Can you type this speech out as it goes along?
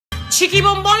Chiqui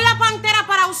Bombón la Pantera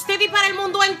para usted y para el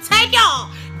mundo entero.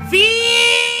 Dígale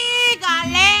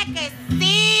que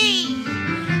sí.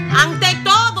 Ante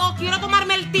todo, quiero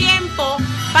tomarme el tiempo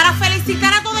para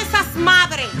felicitar a todas esas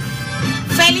madres.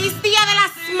 Feliz Día de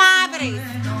las Madres,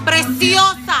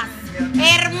 preciosas,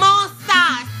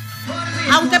 hermosas.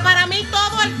 Aunque para mí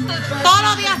todos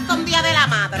los días son Día de la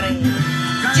Madre.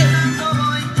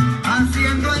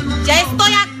 Ya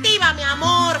estoy activa, mi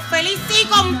amor, feliz y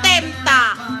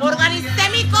contenta. Organicé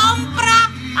mi compra,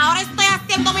 ahora estoy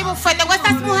haciendo mi buffet. Tengo a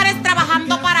estas mujeres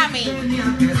trabajando para mí.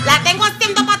 La tengo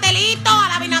haciendo pastelito a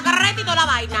la vinagreta y toda la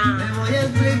vaina.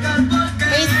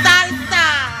 Mi salsa,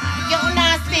 yo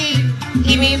nací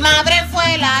y mi madre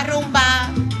fue la rumba.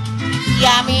 Y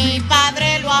a mi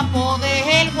padre lo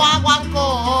apodé el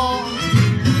guaguancó.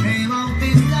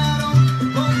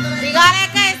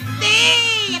 Dígale que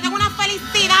sí, yo tengo una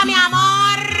felicidad, mi amor.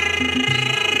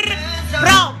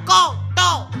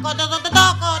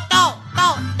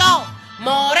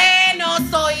 Moreno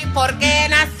soy porque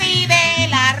nací de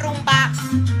la rumba.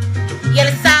 Y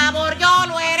el sabor yo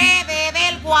lo heredé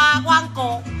del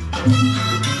guaguancó.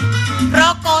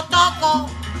 Roco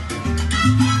toco.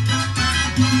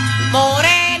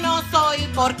 Moreno soy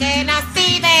porque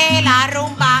nací de la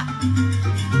rumba.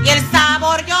 Y el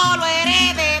sabor yo lo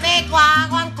heredé de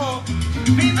guaguancó.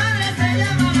 Mi madre se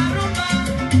llama la rumba.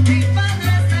 Mi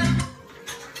padre se...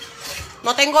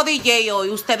 No tengo DJ hoy,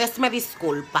 ustedes me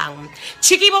disculpan.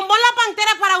 Chiqui Bombón la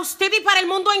Pantera para usted y para el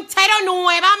mundo entero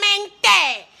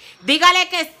nuevamente. Dígale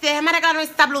que sí, déjeme regalar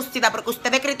esta blusita porque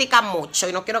ustedes critican mucho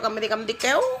y no quiero que me digan de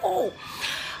que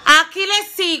aquí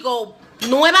les sigo.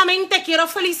 Nuevamente quiero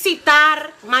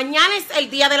felicitar. Mañana es el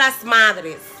Día de las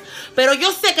Madres. Pero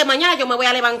yo sé que mañana yo me voy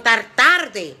a levantar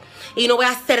tarde y no voy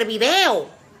a hacer video.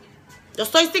 Yo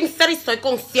soy sincera y soy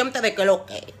consciente de que lo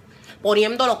que,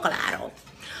 poniéndolo claro.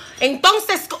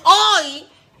 Entonces hoy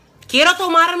quiero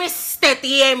tomarme este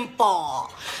tiempo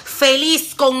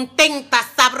feliz, contenta,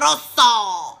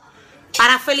 sabroso,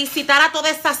 para felicitar a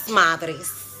todas esas madres.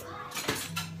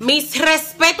 Mis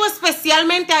respeto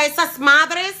especialmente a esas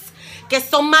madres que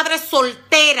son madres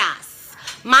solteras,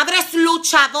 madres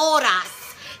luchadoras,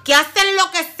 que hacen lo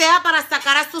que sea para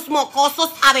sacar a sus mocosos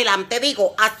adelante,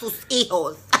 digo, a sus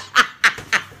hijos.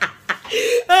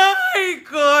 Ay,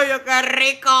 coño, qué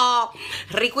rico.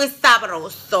 Rico y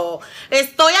sabroso.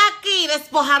 Estoy aquí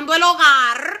despojando el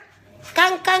hogar.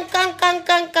 Can.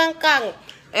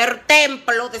 El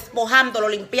templo, despojándolo,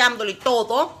 limpiándolo y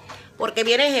todo. Porque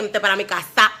viene gente para mi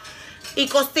casa. Y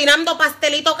cocinando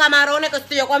pastelito, camarones, que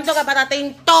estoy yo cuánto que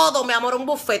patatín, todo, mi amor, un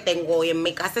buffet tengo hoy en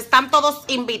mi casa. Están todos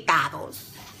invitados.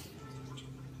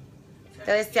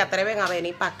 Ustedes se atreven a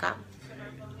venir para acá.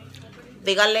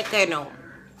 Díganle que no.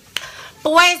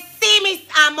 Pues sí, mis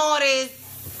amores.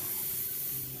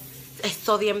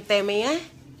 Esto diente mío,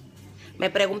 me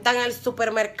preguntan en el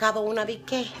supermercado una de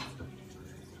qué.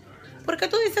 ¿Por qué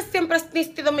tú dices siempre es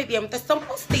nístido? Mis dientes son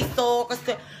postizos.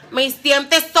 Mis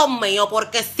dientes son míos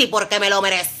porque sí, porque me lo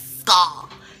merezco.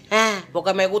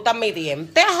 Porque me gustan mis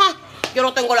dientes. Ajá. Yo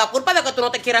no tengo la culpa de que tú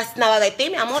no te quieras nada de ti,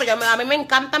 mi amor. A mí me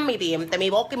encantan mis dientes, mi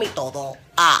boca y mi todo.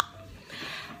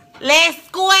 Les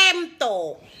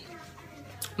cuento.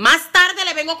 Más tarde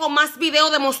le vengo con más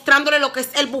videos demostrándole lo que es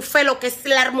el buffet, lo que es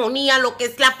la armonía, lo que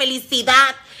es la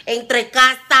felicidad entre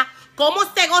casa. Cómo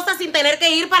se goza sin tener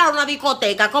que ir para una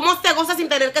discoteca. Cómo se goza sin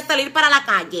tener que salir para la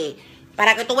calle.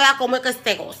 Para que tú veas cómo es que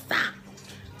se goza.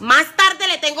 Más tarde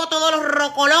le tengo todos los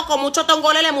rocolocos, mucho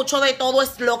tongolele, mucho de todo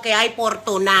es lo que hay por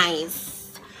tu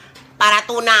nice. Para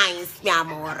tu nice, mi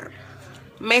amor.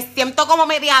 Me siento como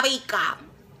media bica.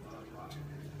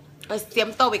 Me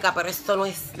siento bica, pero esto no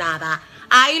es nada.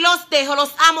 Ahí los dejo,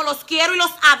 los amo, los quiero y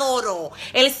los adoro.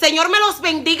 El Señor me los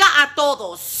bendiga a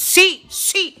todos. Sí.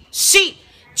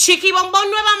 Chiqui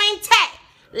Bombón nuevamente.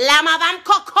 La Madame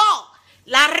Coco.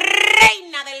 La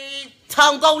reina del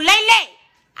tongolele.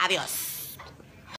 Adiós.